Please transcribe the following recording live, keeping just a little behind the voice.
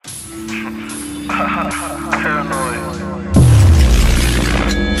Paranoid.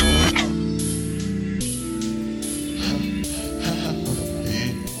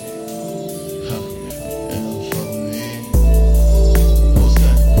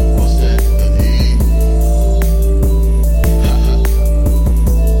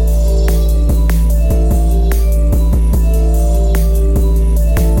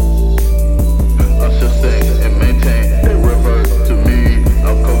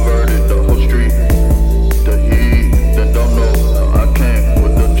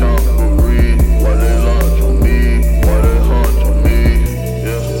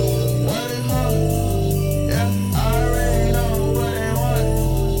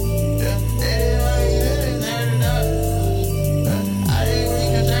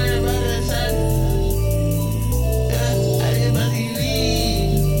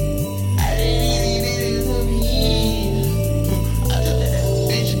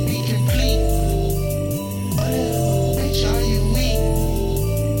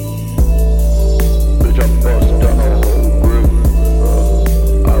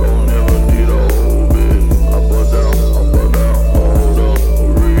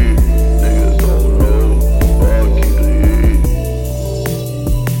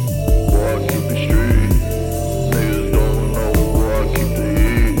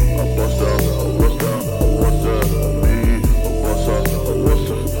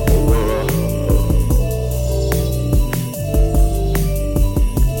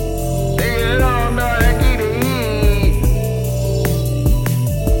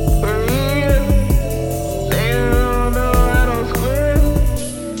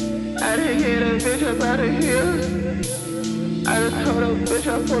 Outta here. I just told a bitch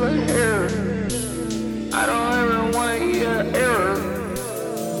I'm full of hair. I don't ever wanna eat an error.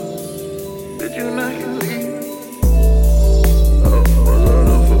 Did you not hear me?